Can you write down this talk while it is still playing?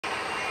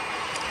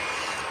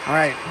All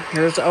right,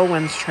 here's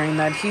Owen's train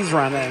that he's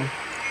running.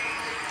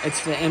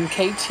 It's the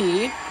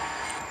MKT.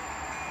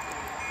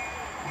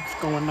 It's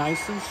going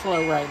nice and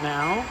slow right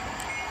now.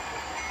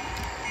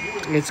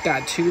 It's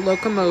got 2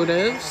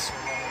 locomotives.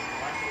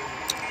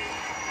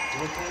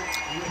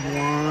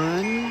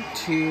 1,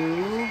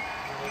 2,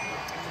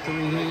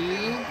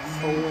 3,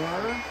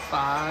 4,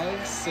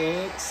 5,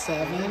 6,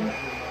 7,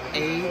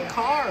 8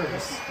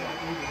 cars.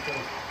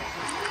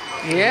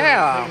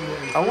 Yeah,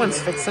 Owen's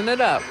fixing it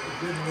up.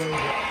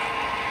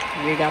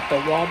 We got the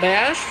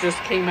Wabash,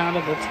 just came out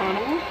of the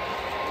tunnel.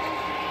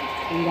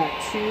 We got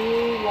 2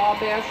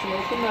 Wabash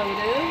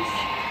locomotives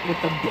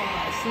with the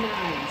bus.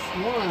 Nice.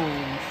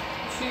 1,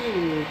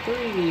 2,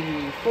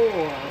 3,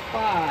 4,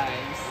 5,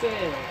 6,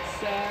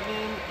 7,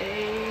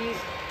 8,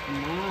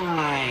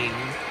 9.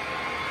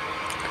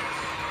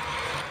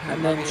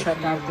 And then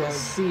check out this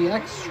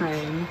CX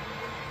train.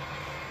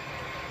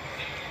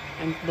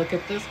 And look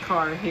at this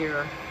car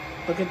here.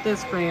 Look at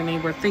this, Granny.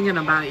 We're thinking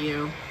about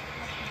you.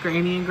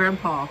 Granny and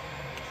Grandpa.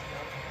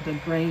 The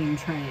grain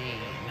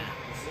train.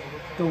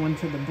 Going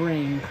to the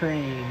brain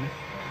crane.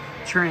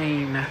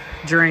 Train.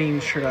 Drain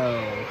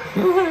show.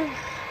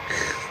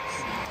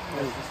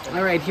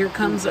 All right, here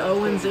comes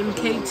Owen's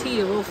MKT.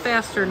 A little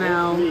faster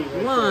now.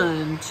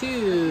 1,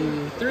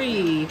 2,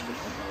 3,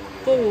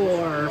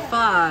 4,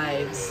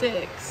 5,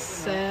 6,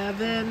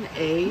 7,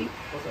 8,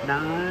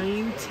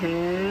 9,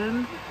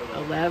 10,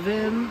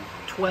 11,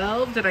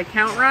 12. Did I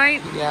count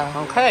right? Yeah.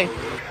 Okay.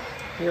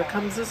 Here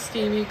comes the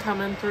Steamy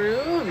coming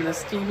through, and the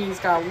Steamy's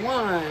got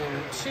 1,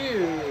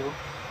 2,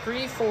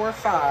 3, 4,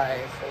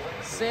 5,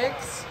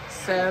 6,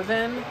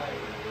 7,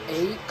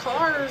 8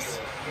 cars.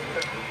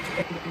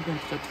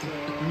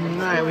 All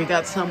right, we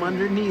got some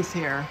underneath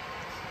here.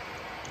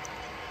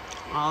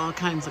 All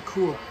kinds of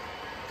cool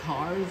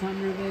cars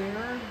under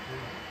there.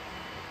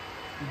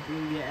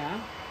 Yeah.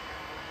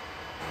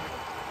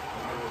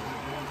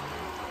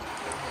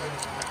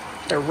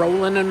 They're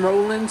rolling and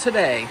rolling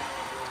today.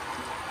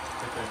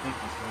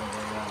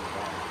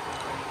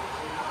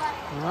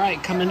 All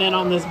right, coming in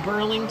on this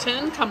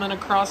Burlington, coming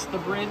across the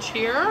bridge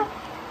here.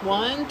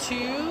 1,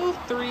 2,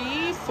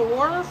 3,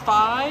 4,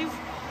 5,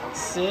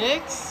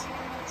 6,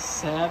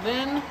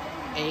 7,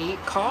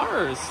 8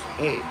 cars.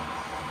 8.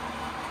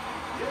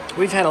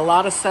 We've had a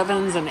lot of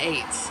 7s and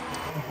 8s.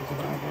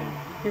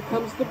 Here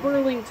comes the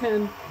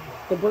Burlington.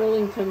 The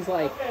Burlington's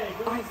like,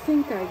 I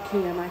think I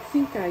can.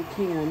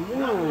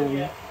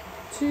 1,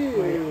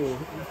 2,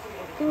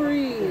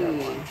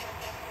 3,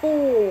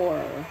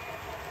 4,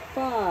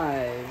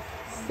 5,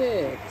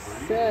 6,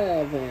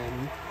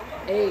 7,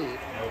 8.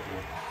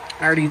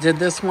 I already did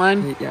this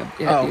one? Yeah.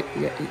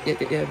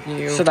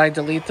 Should I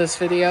delete this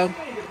video?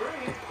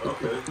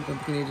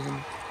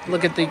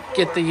 Look at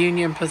get the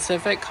Union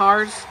Pacific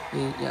cars.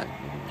 Yeah.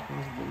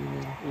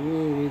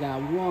 Ooh, we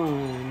got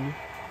 1,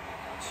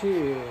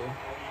 2,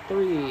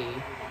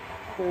 3,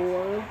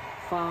 4,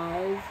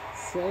 5,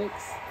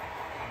 6,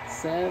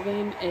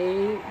 7,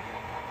 8,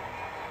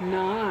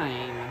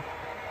 9.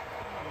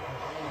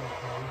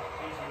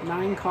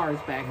 9 cars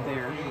back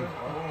there.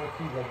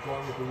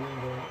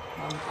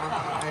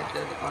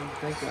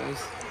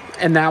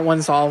 And that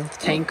one's all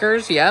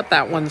tankers? Yep,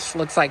 that one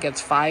looks like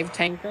it's 5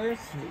 tankers.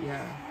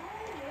 Yeah.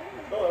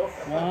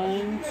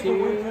 1,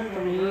 2,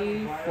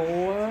 3,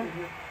 4,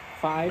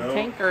 5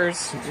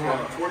 tankers.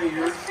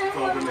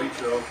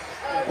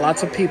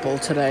 Lots of people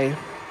today.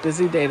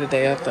 Busy day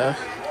today at the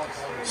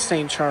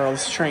St.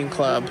 Charles Train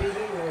Club.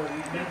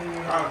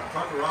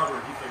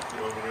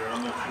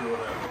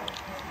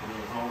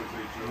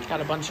 Got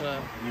a bunch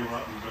of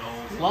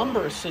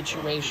lumber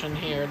situation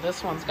here.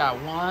 This one's got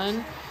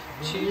 1,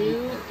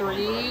 2,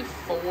 3,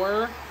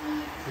 4,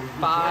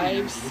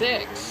 5,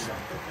 6.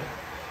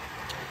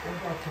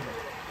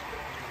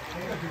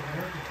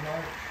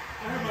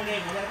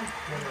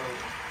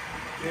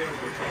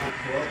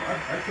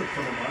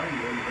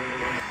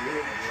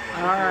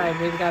 All right,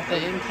 we've got the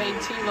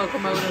MKT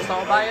locomotives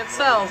all by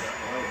itself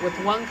with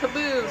 1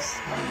 caboose.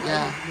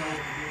 Yeah.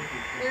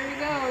 There he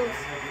goes.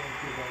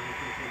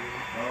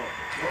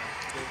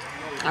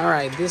 All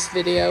right, this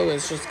video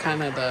is just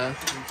kind of the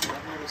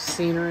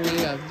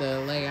scenery of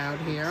the layout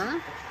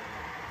here.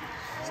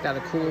 It's got a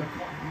cool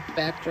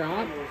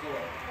backdrop.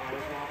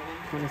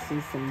 Want to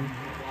see some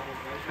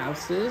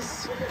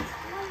houses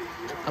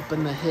up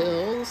in the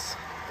hills.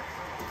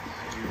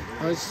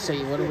 Let's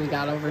see, what do we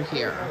got over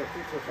here?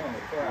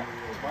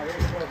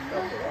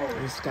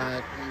 We've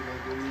got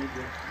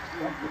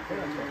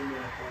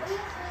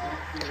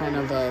kind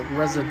of a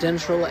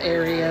residential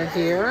area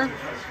here.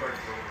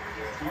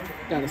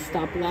 Got a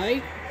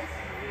stoplight.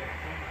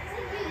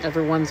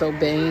 Everyone's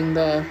obeying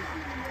the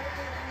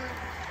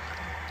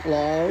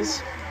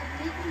laws.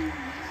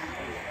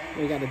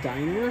 We got a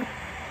diner.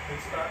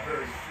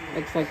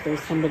 Looks like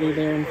there's somebody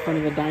there in front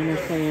of the diner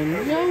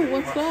saying, yo,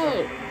 what's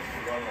up?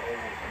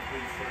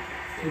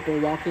 People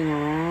walking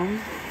around.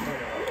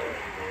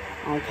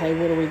 Okay,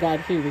 what do we got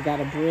here? We got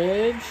a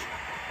bridge.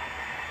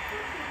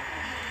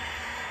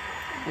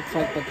 Looks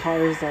like the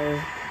cars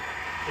are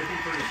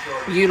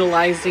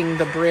utilizing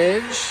the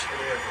bridge.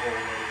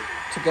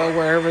 to go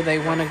wherever they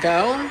want to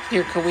go.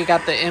 Here we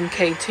got the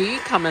MKT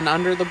coming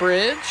under the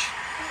bridge.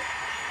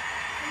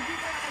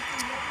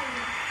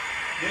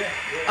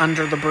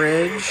 Under the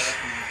Bridge.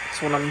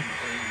 It's one of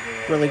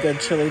really good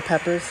Chili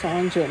Peppers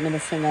songs. You want me to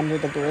sing Under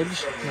the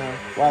Bridge? No.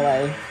 While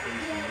I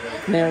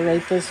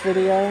narrate this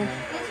video? No.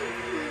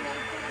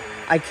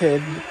 I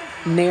could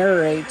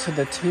narrate to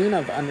the tune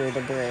of Under the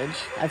Bridge.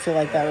 I feel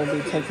like that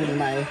would be taking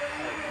my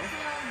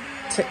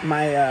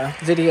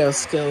video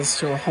skills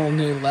to a whole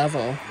new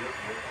level.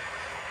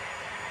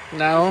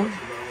 No?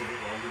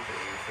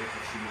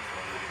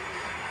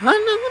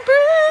 Under the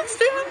bridge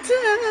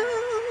downtown.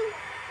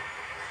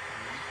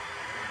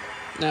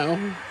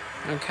 No?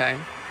 Okay.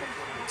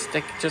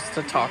 Stick just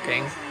to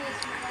talking.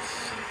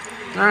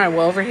 Alright,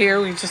 well over here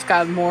we just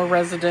got more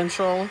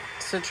residential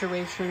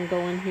situation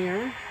going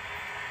here.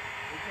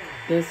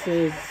 This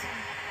is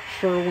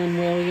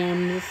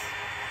Sherwin-Williams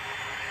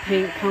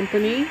Paint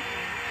Company.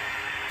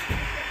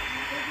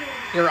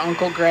 Your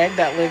Uncle Greg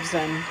that lives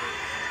in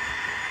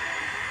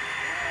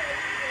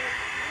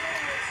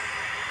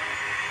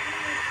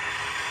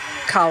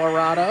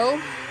Colorado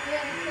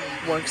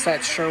works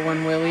at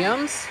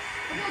Sherwin-Williams.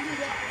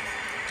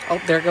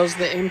 Oh, there goes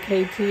the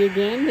MKT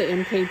again. The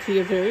MKT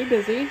is very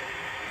busy.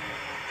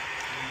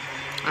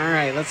 All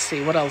right, let's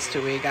see. What else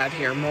do we got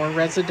here? More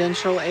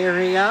residential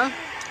area.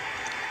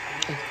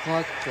 A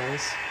Clark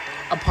place.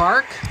 A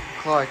park?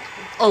 Clark.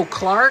 Oh,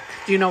 Clark?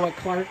 Do you know what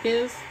Clark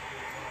is?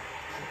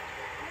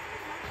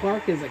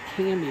 Clark is a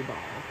candy bar.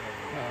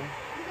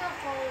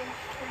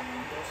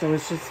 So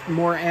it's just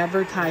more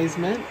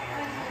advertisement.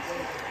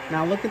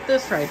 Now look at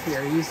this right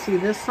here. You see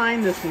this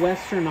sign, this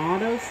Western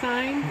Auto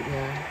sign?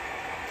 Yeah.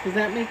 Does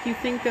that make you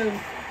think of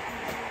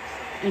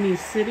any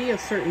city, a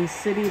certain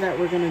city that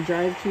we're going to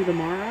drive to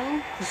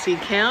tomorrow to see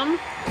Kim?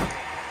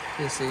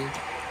 You see.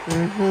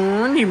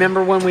 Mm-hmm. You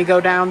remember when we go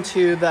down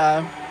to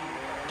the,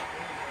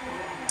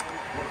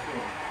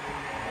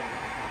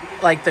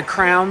 like the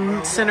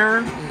Crown Center?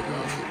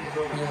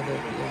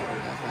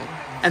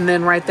 And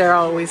then right there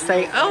I'll always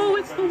say, oh,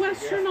 it's the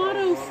Western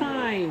Auto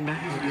sign.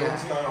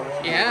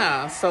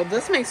 Yeah, so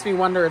this makes me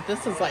wonder if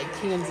this is like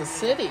Kansas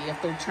City,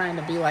 if they're trying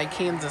to be like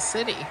Kansas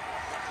City.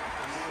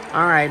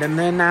 All right, and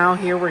then now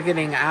here we're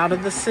getting out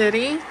of the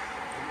city.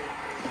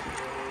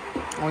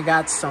 We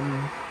got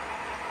some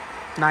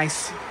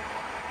nice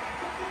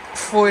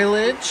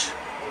foliage.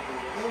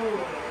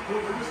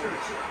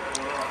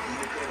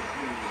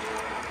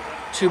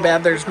 Too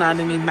bad there's not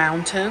any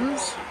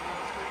mountains.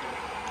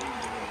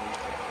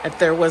 If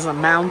there was a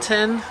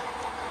mountain,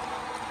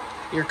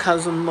 your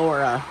cousin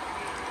Laura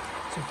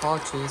Some fall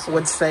trees.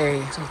 would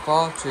say, Some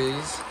fall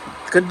trees.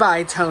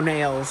 goodbye,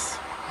 toenails.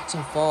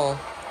 Some fall.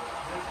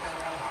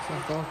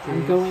 Some fall trees.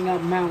 I'm going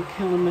up Mount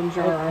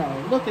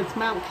Kilimanjaro. Look, it's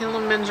Mount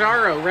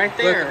Kilimanjaro right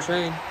there. Look, a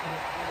train.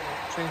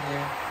 Train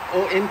here.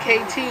 Oh,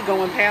 MKT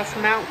going past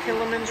Mount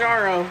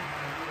Kilimanjaro.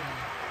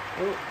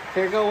 Oh,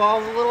 there go all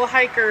the little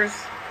hikers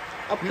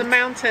up the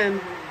mountain.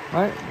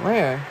 What?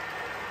 Where?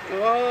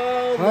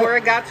 Oh, What?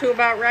 Laura got to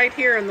about right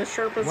here, and the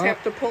Sherpas What?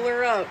 have to pull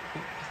her up.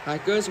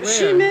 Hikers where?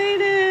 She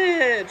made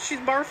it! She's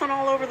barfing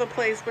all over the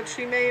place, but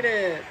she made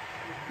it.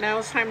 Now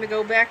it's time to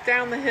go back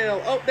down the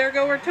hill. Oh, there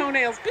go her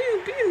toenails.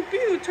 Pew, pew,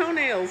 pew,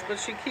 toenails. But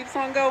she keeps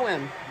on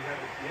going.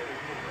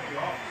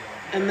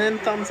 And then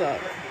thumbs up.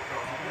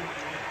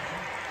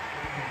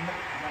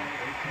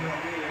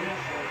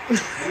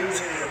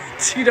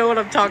 Do you know what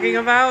I'm talking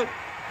about?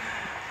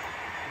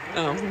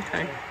 Oh,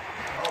 okay.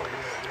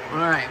 All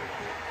right.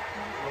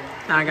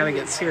 Now I gotta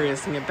get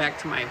serious and get back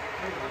to my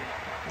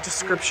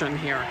description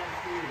here.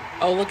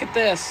 Oh, look at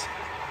this.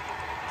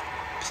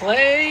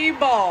 Play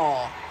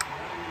ball.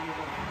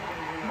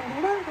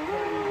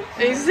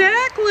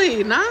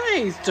 Exactly.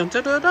 Nice. Dun,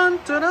 dun, dun, dun,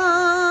 dun,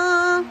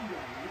 dun.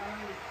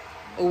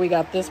 Oh, we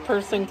got this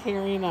person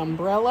carrying an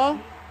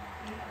umbrella.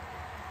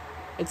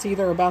 It's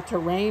either about to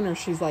rain or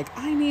she's like,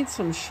 I need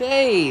some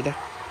shade.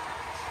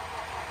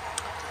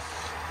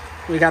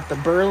 We got the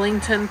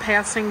Burlington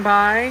passing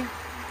by.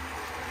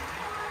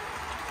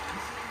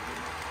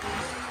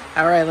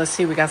 All right, let's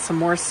see. We got some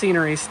more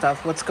scenery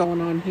stuff. What's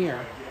going on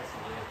here?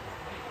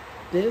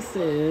 This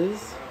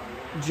is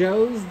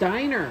Joe's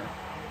Diner.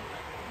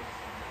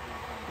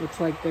 Looks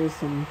like there's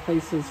some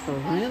places for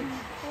rent.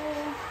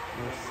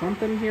 There's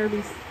something here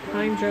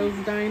behind Joe's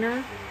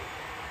Diner.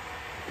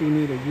 If you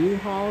need a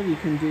U-Haul, you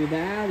can do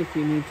that. If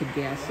you need to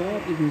gas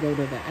up, you can go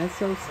to the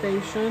Esso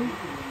station.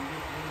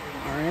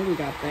 All right, we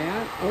got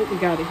that. Oh, we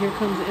got it. Here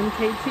comes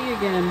MKT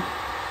again.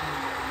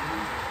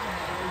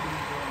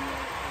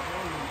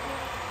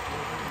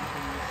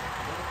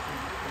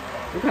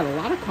 We've got a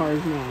lot of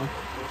cars now.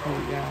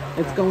 Oh, yeah.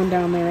 It's going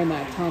down there in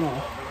that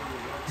tunnel.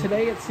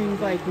 Today it seems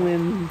like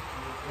when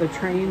the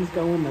trains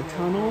go in the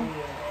tunnel,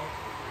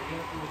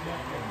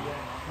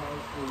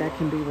 that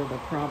can be where the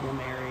problem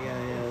area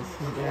is.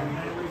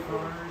 Yeah.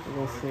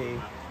 We'll see.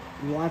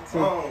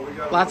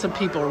 Lots of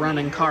people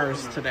running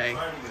cars today.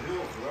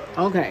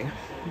 Okay,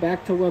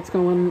 back to what's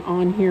going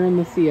on here in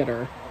the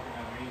theater.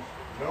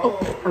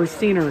 Oh, or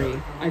scenery.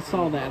 I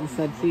saw that and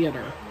said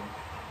theater.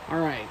 All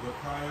right,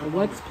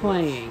 what's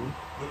playing?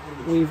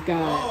 We've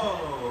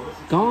got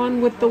Gone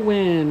with the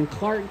Wind,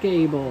 Clark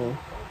Gable,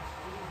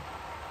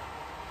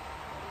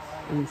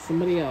 and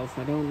somebody else,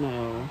 I don't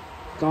know.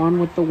 Gone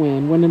with the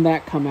Wind. When did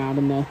that come out?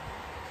 In the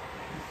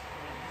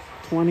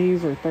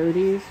 20s or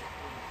 30s?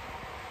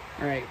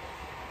 All right,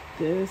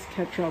 this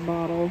ketchup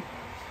bottle.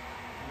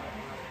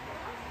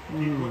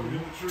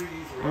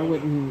 I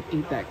wouldn't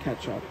eat that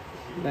ketchup.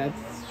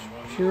 That's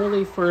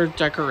purely for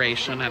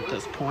decoration at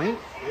this point.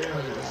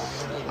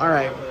 All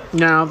right,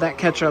 now that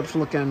ketchup's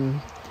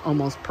looking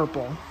almost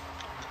purple.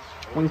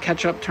 When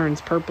ketchup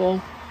turns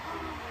purple,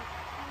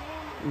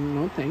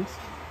 no thanks.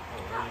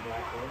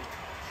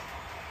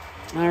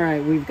 All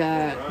right, we've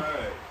got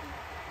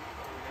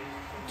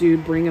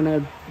dude bringing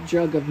a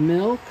jug of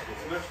milk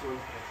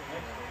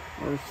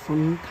or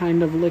some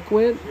kind of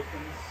liquid.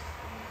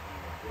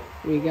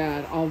 We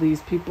got all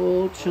these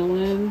people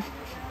chilling,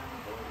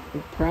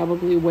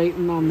 probably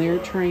waiting on their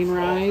train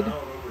ride.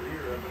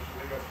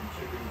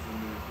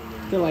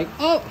 They're like,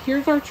 oh,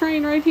 here's our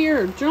train right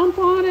here. Jump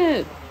on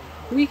it.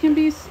 We can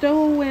be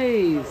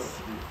stowaways.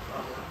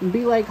 And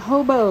be like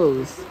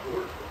hobos.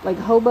 Like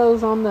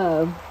hobos on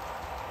the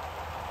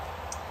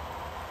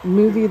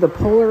movie The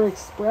Polar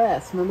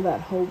Express. Remember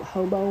that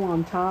hobo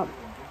on top?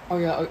 Oh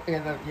yeah,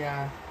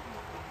 yeah.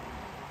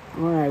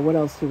 All right, what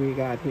else do we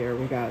got here?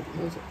 We got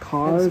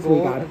cars,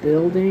 we got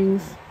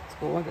buildings.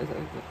 School,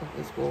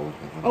 the school.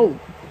 Oh,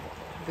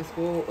 the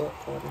school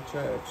or the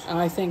church.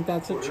 I think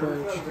that's a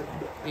church.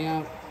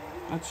 Yeah,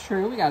 that's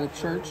true. We got a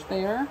church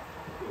there.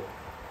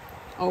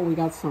 Oh, we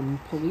got some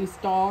police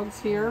dogs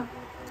here,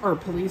 or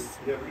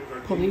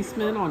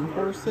policemen on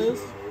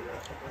horses.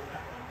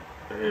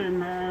 Hey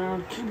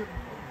man,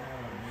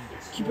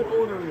 keep it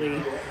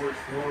orderly.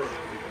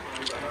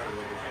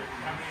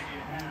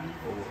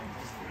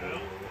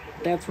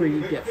 That's where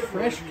you get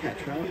fresh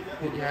ketchup.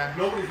 Yeah.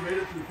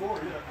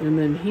 And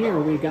then here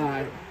we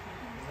got,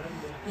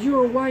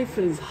 your wife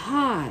is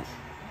hot.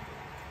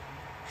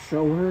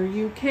 Show her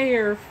you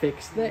care.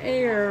 Fix the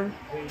air.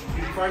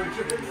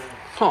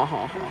 Ha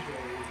ha ha.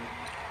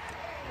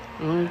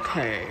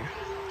 Okay.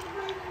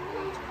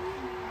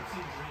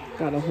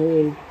 Got a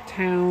whole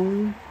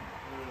town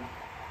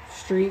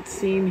street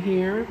scene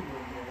here.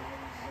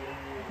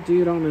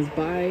 Dude on his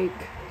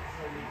bike.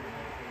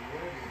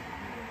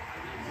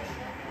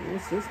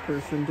 What's this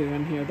person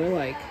doing here? They're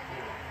like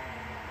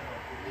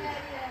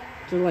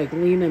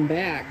leaning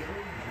back.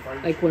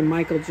 Like when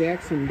Michael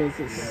Jackson does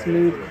his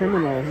Smooth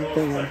Criminal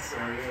dance.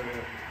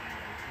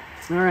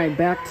 Alright,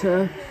 back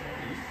to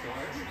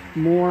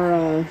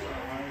more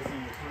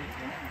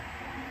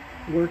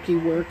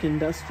work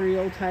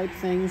industrial type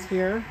things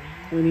here.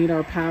 We need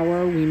our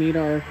power. We need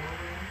our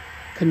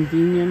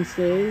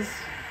conveniences.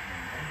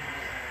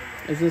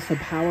 Is this a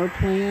power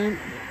plant?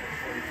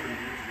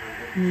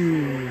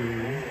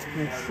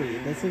 Let's see.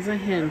 This is a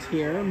hint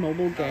here.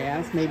 Mobile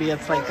gas. Maybe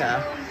it's like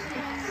a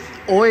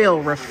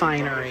oil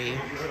refinery.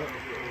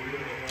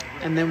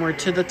 And then we're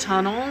to the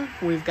tunnel.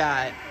 We've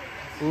got,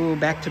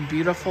 back to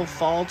beautiful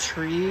fall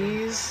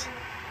trees.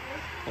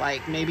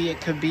 Like maybe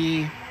it could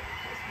be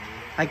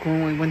like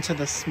when we went to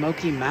the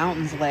Smoky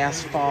Mountains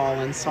last fall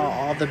and saw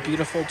all the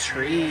beautiful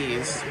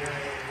trees.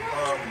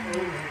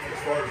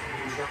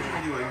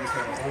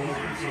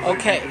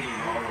 Okay.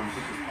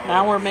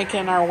 Now we're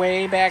making our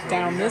way back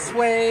down this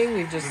way.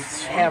 We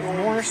just have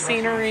more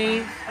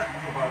scenery.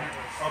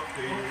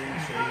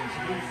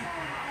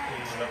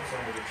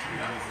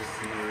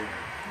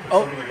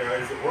 Oh,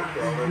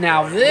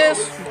 now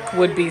this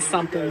would be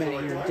something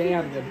that your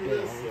dad would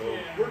build.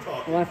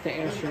 We'll have to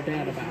ask your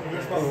dad about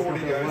this.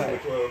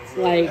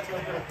 Like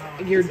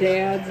your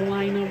dad's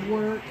line of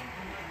work,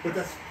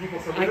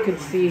 I could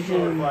see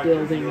him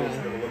building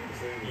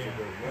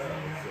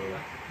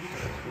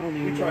I don't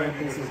even know what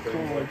this is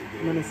called.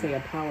 I'm going to say a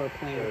power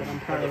plant, but I'm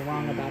probably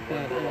wrong about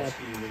that.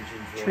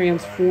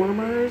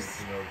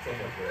 Transformers.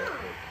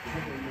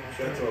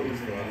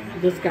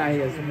 This guy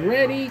is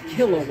ready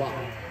kilowatt.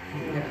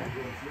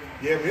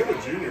 Yeah, we have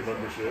a junior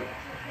membership.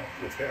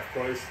 It's half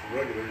price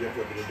regular. You have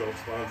to have an adult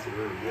sponsor,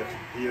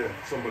 or you have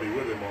somebody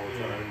with him all the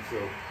time. So,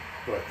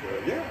 but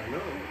yeah, no.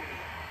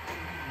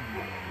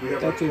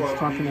 That dude's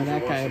talking to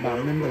that guy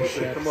about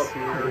memberships.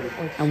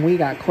 And we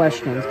got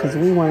questions because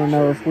we want to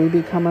know if we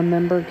become a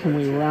member, can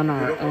we run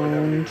our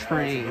own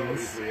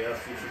trains?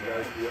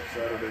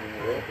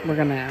 We're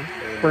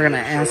gonna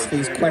ask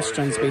these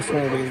questions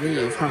before we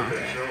leave, huh?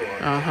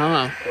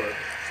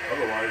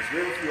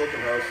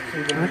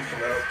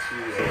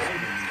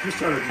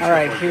 All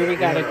right, here we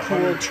got a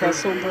cool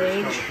trestle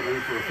bridge.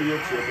 For a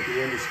field trip at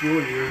the end of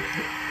school year,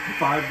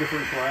 5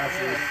 different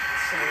classes.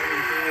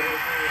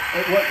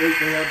 What they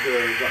had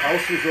the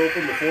house was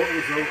open, the fort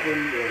was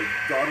open, the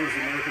Daughters of the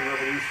American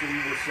Revolution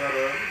were set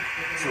up,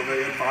 so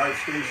they had 5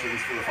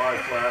 stations for the 5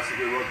 classes.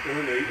 They went in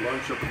and ate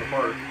lunch up in the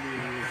park.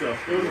 So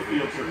it was a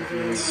field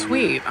trip.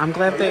 Sweet. I'm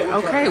glad they.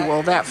 Okay,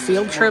 well that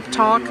field trip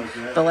talk.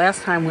 The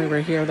last time we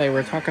were here, they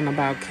were talking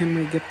about can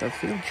we get the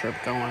field trip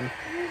going,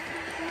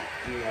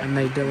 and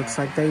they did. Looks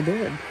like they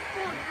did.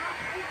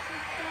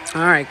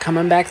 All right,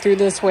 coming back through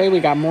this way, we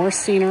got more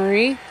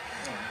scenery.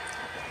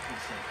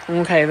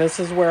 Okay,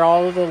 this is where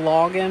all of the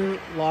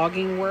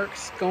logging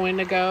work's going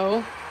to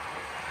go.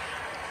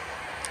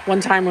 One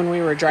time when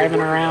we were driving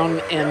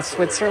around in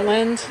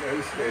Switzerland,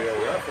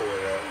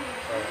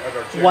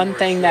 one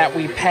thing that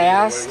we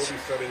passed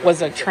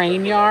was a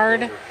train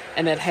yard,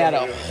 and it had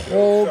a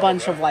whole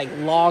bunch of like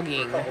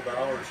logging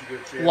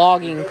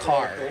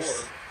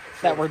cars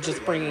that were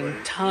just bringing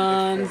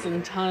tons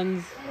and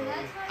tons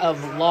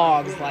of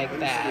logs like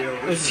that.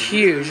 It was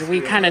huge.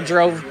 We kind of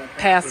drove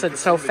past it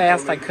so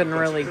fast I couldn't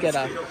really get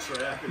a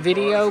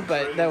video,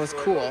 but that was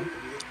cool.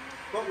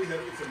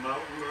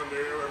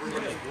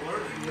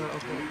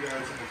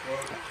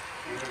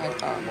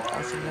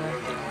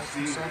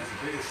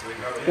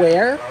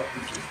 Where?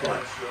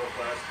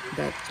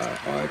 That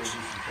arch.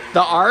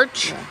 The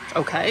arch? Yeah.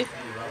 Okay.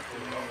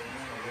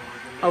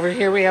 Over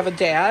here we have a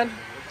dad.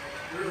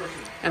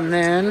 And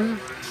then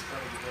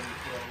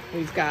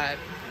we've got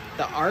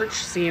the arch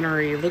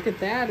scenery. Look at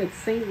that. It's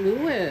St.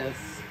 Louis.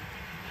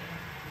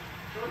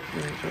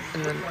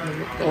 And then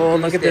Oh,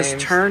 look at this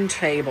games.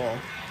 turntable.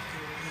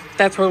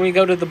 That's where we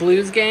go to the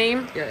Blues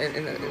game. Yeah,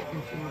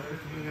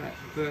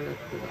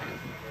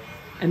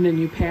 And then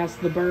you pass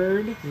the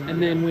bird.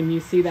 And then when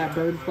you see that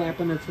bird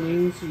flapping its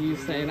wings, you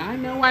say, I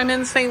know I'm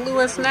in St.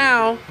 Louis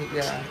now.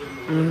 yeah.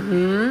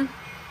 Mm-hmm.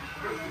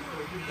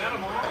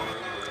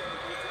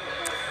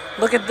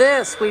 Look at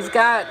this. We've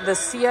got the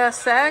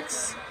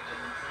CSX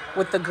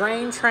with the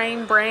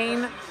mainframe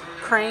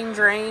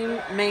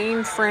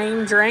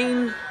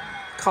drain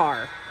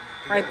car.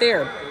 Right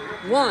there.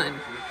 1,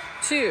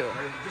 2,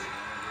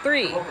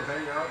 3,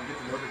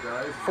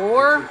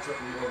 4,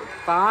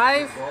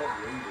 5,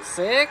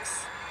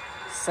 6,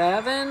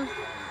 7,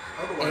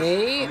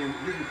 8,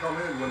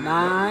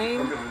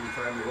 9,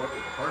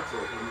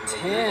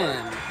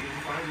 10.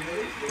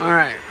 All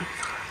right.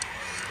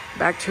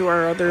 Back to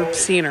our other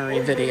scenery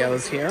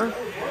videos here.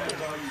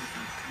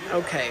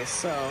 Okay,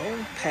 so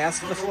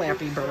past the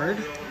Flappy Bird.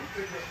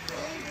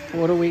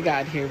 What do we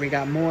got here? We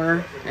got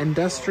more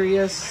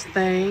industrious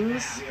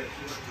things.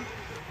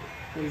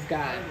 We've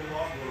got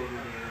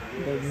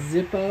the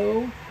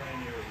Zippo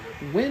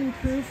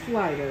Windproof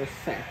Lighter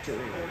Factory.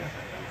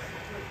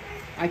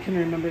 I can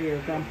remember your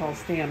Grandpa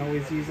Stan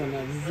always using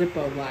a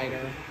Zippo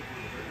lighter.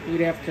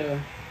 You'd have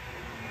to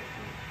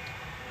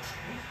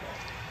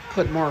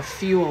put more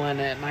fuel in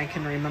it, and I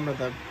can remember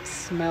the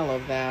smell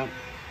of that.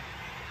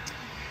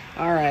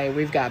 All right,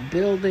 we've got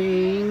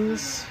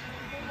buildings.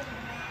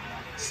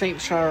 St.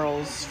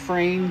 Charles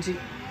Freight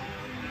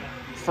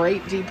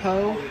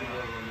Depot.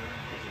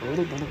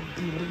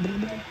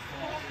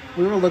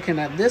 We were looking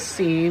at this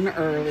scene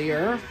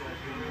earlier.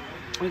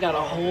 We got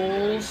a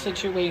whole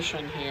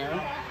situation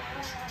here.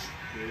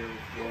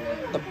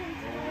 The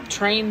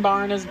train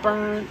barn is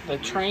burnt. The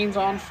train's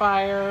on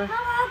fire.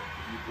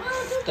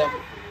 The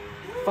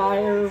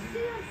fire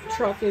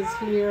truck is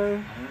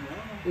here.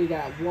 We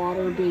got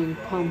water being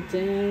pumped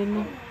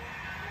in.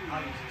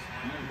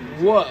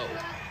 Whoa.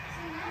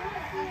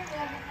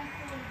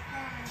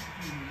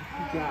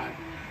 We got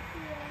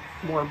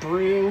more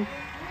brew.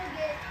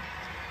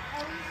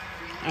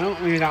 Oh,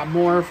 we got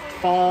more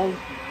fall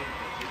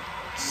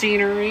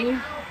scenery.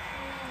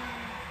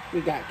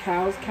 We got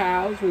cows.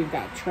 We've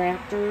got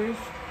tractors.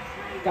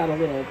 Got a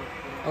little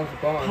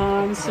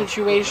pond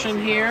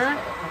situation here.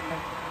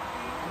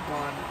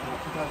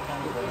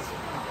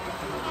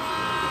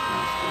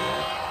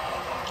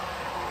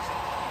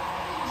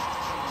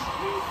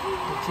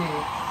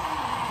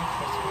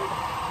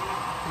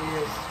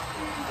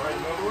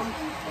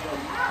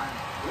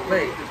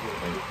 Wait.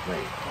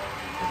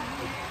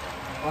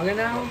 Longer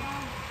now?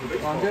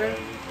 Longer?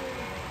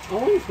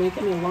 Owen's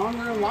making it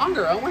longer and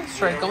longer. Owen's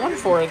straight going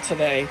for it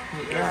today.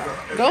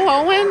 Go,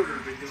 Owen.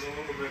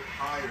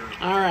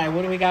 All right,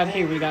 what do we got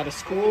here? We got a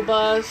school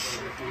bus.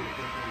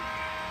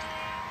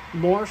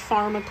 More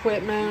farm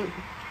equipment.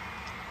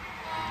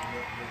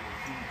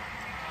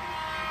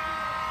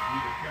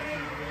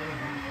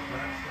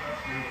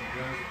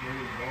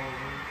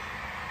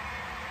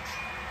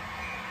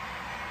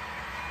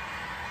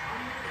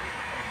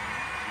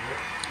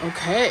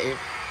 Okay,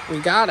 we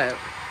got it.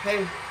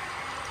 Hey.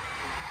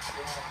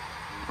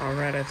 All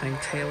right, I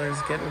think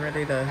Taylor's getting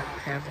ready to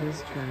have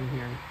his turn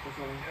here.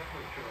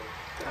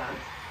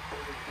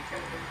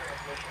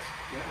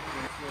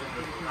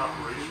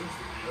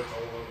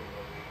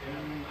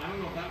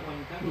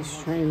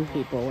 These train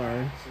people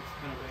are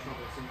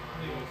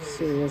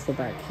serious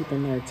about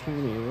keeping their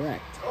tiny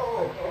wrecked.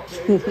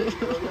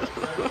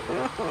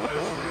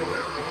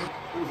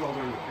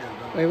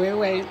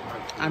 Wait.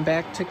 I'm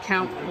back to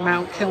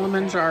Mount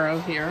Kilimanjaro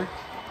here.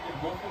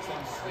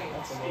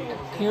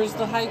 Here's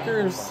the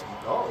hikers.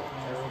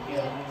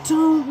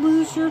 Don't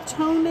lose your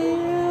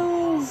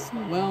toenails.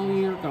 Well,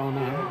 you're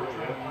gonna.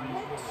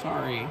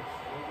 Sorry.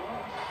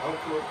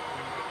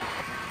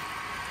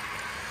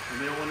 And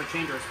we don't want to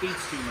change our speeds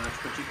too much,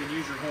 but you can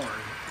use your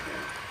horn.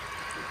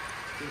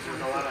 Because there's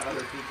a lot of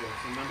other people.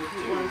 So number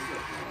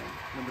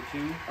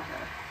two.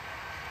 Okay.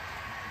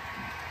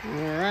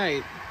 All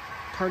right.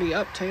 party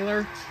up,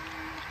 Taylor.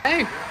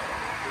 Hey.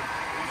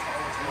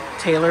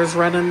 Taylor's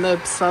running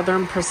the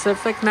Southern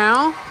Pacific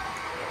now.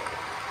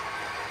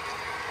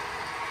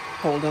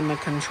 Holding the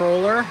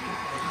controller.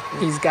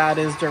 He's got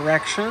his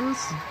directions.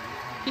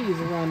 He's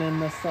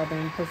running the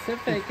Southern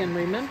Pacific. And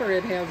remember,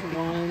 it has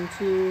 1,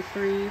 2,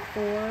 3,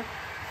 4,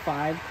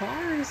 5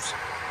 cars.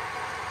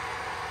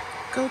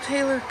 Go,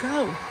 Taylor,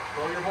 go.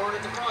 Blow your horn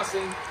at the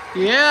crossing.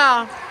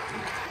 Yeah.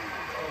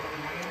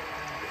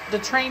 The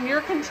train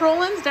you're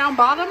controlling's down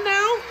bottom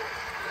now?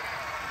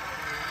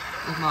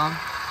 Mom.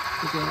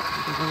 Look at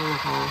the little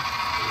hole.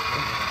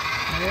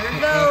 There it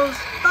goes.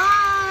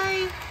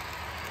 Bye.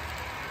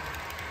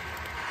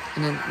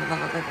 And then that's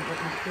gonna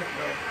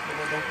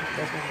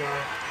go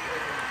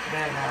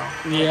there now.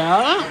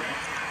 Yeah.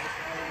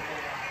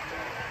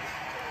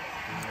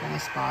 Kind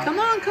of spot. Come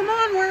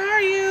on. Where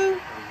are you?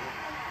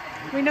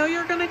 We know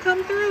you're going to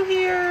come through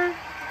here.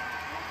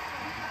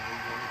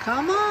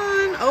 Come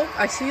on. Oh,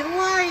 I see the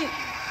light.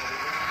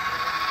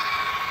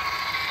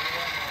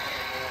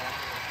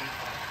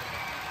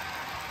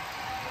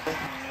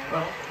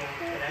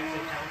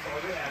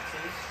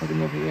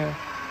 Looking over here.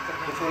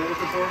 Which one are you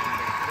looking for?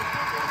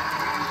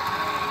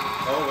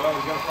 Oh, well, we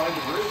gotta find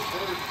the bridge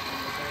first.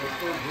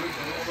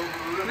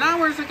 Now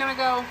where's it going to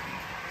go?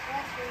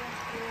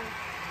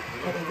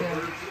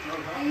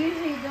 I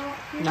usually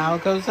don't. Now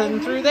it goes in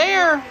through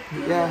there.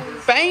 Yeah.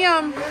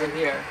 Bam.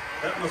 Here.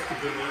 That must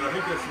have been it. I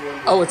think that's the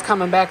one. Oh, it's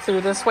coming back through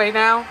this way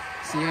now?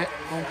 See it?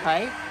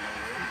 Okay.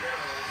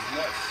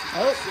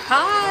 Oh,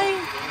 hi.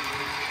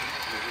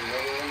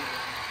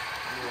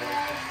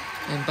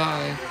 And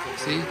bye.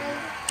 See?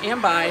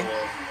 And bye.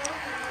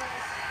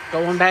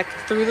 Going back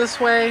through this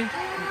way.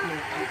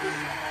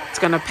 It's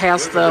going to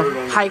pass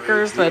the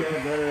hikers that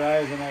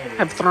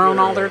have thrown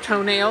all their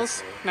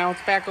toenails. Now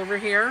it's back over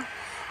here.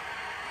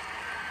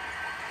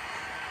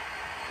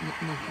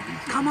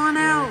 Come on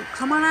out.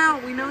 Come on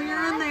out. We know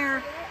you're in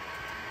there.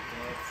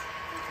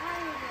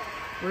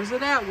 Where's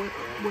it at?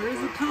 Where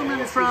is it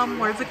coming from?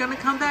 Where's it going to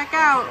come back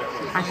out?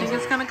 I think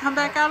it's going to come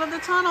back out of the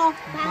tunnel.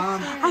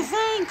 I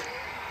think.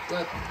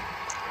 Look.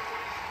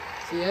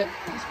 See it?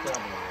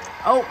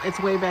 Oh, it's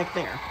way back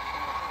there.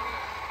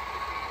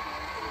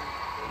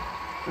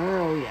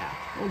 Oh, yeah.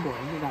 Oh, boy.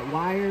 We got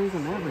wires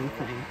and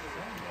everything.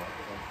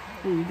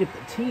 Ooh, you get the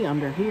T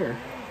under here.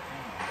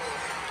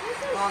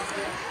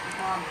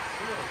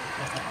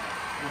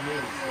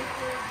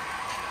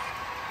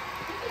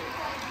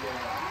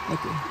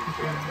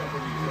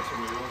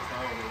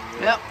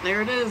 Yep,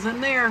 there it is in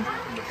there.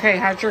 Okay,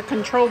 how's your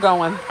control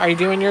going? Are you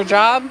doing your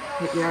job?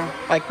 Yeah.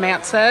 Like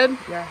Matt said?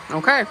 Yeah.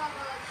 Okay.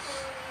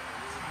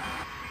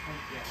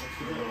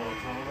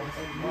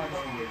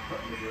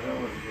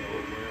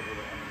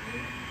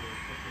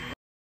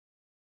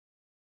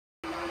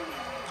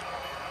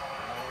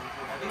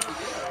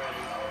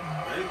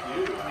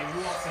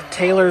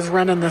 Taylor's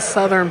running the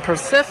Southern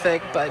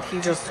Pacific, but he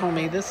just told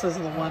me this is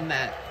the one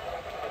that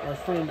our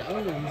friend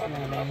Owen's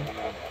running.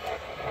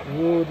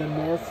 Ooh, the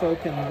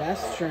Norfolk and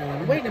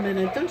Western. Wait a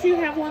minute, don't you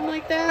have one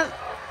like that?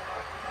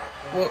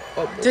 Well,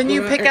 Didn't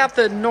you pick out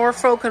the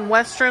Norfolk and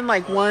Western,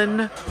 like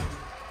one?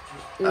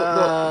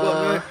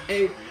 Not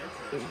a.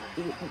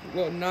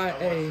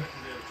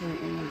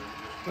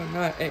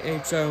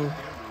 So,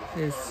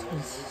 his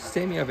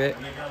semi of it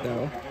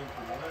though.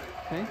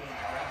 Okay.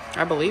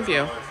 I believe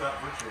you.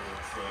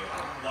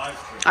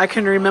 I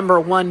can remember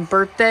one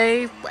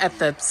birthday at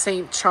the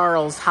St.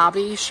 Charles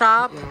Hobby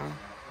Shop. Yeah.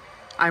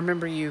 I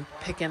remember you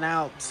picking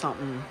out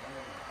something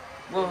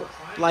Well,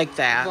 like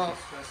that. well,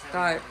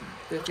 not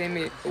the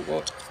semi.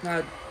 Well,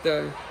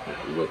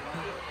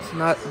 it's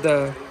not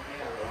the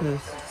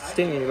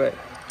stingy, but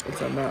it's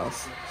a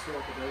mouse.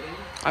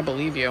 I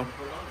believe you.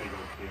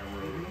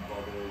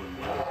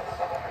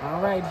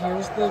 All right,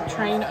 here's the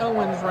train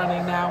Owen's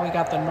running now. We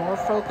got the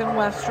Norfolk and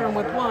Western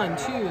with 1,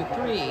 2,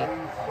 3,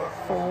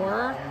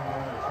 4,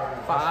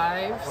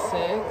 5,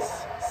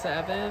 6,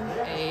 7,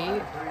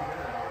 8,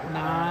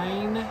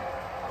 9,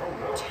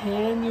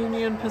 10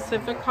 Union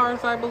Pacific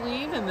cars, I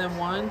believe. And then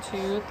 1,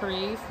 2,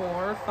 3,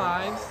 4,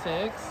 5,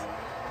 6,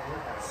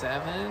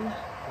 7,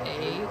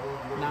 8,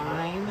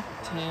 9,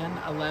 10,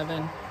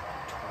 11,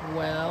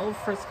 12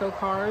 Frisco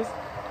cars.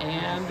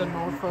 And the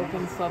Norfolk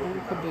and Southern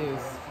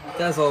caboose.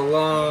 That's a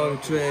long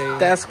train.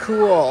 That's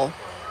cool.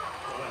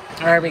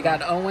 All right, we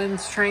got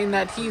Owen's train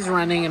that he's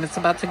running, and it's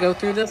about to go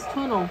through this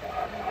tunnel.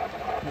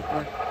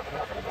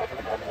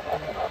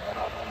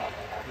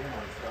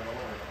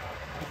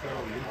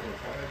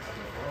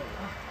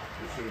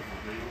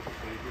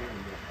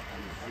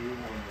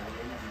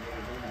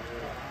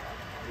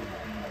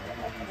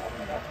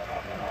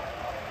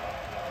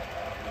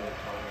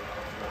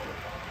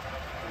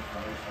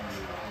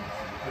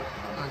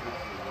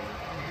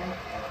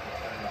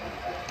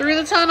 Through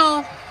the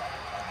tunnel.